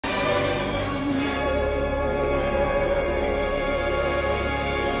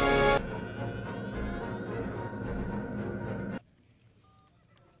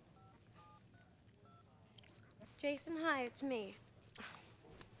Jason, hi, it's me.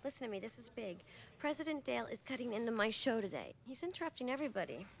 Listen to me, this is big. President Dale is cutting into my show today. He's interrupting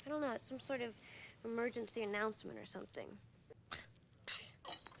everybody. I don't know, it's some sort of emergency announcement or something.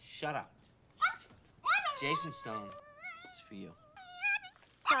 Shut up. Jason Stone, it's for you.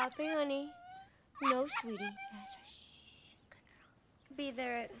 Poppy, honey. No, sweetie. That's right. Shh. Good girl. Be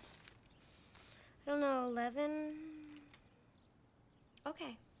there at, I don't know, 11?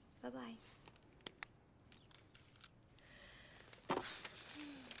 Okay, bye-bye.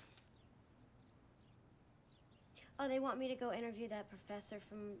 Oh, they want me to go interview that professor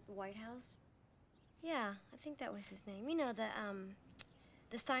from the White House? Yeah, I think that was his name. You know,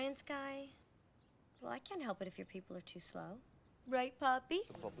 the science guy. Well, I can't help it if your people are too slow. Right, Poppy?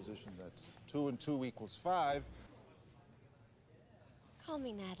 The proposition that 2 and 2 equals 5. Call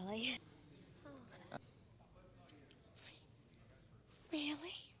me Natalie. Oh.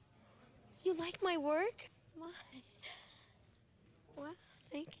 Really? You like my work? Why? Well,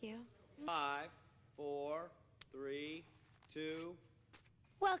 thank you. 5, 4, 3, 2.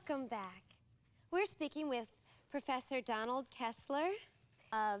 Welcome back. We're speaking with Professor Donald Kessler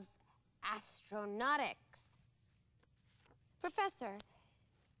of Astronautics. Professor,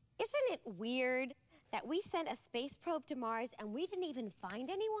 isn't it weird that we sent a space probe to Mars and we didn't even find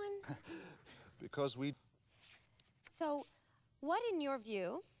anyone? Because we... So, what in your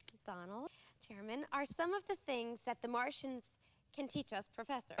view, Donald, Chairman, are some of the things that the Martians can teach us,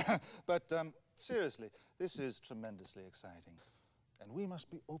 Professor? But, seriously, this is tremendously exciting. And we must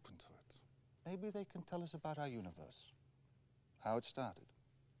be open to it. Maybe they can tell us about our universe. How it started.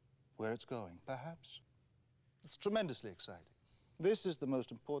 Where it's going, perhaps. It's tremendously exciting. This is the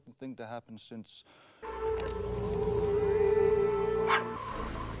most important thing to happen since...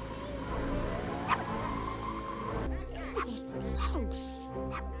 It's gross.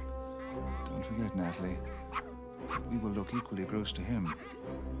 Don't forget, Natalie, we will look equally gross to him.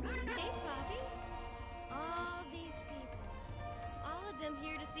 Hey, Bobby. All these people. All of them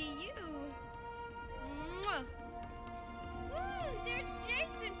here to see you. Mwah. Woo, there's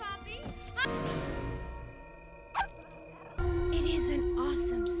Jason, Poppy. It is an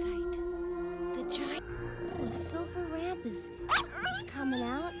awesome sight. The giant silver ramp is coming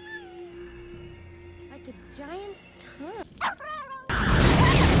out like a giant tongue.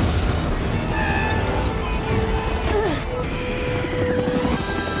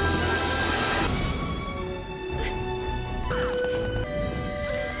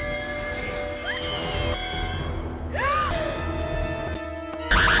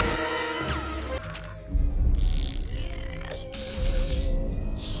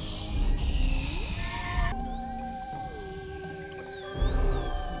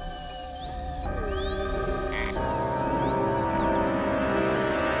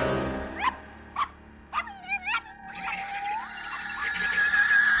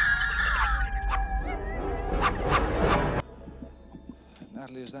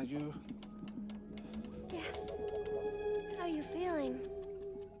 Natalie, is that you? Yes. How are you feeling?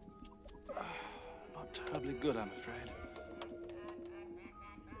 Not terribly good, I'm afraid.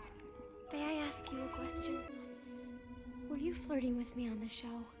 May I ask you a question? Were you flirting with me on the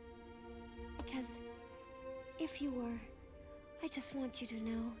show? Because if you were, I just want you to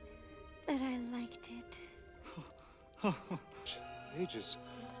know that I liked it. Ages.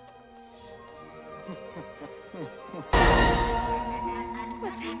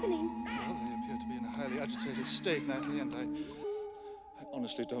 What's happening? Well, they appear to be in a highly agitated state, Natalie, and I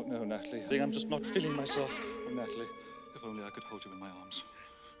honestly don't know, Natalie. I think I'm just not feeling myself. Oh, Natalie, if only I could hold you in my arms.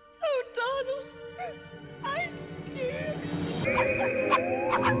 Oh, Donald, I'm scared.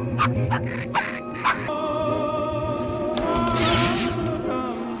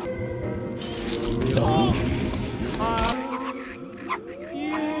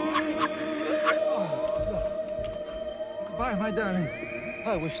 Goodbye, my darling.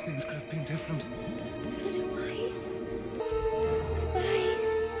 I wish things could have been different.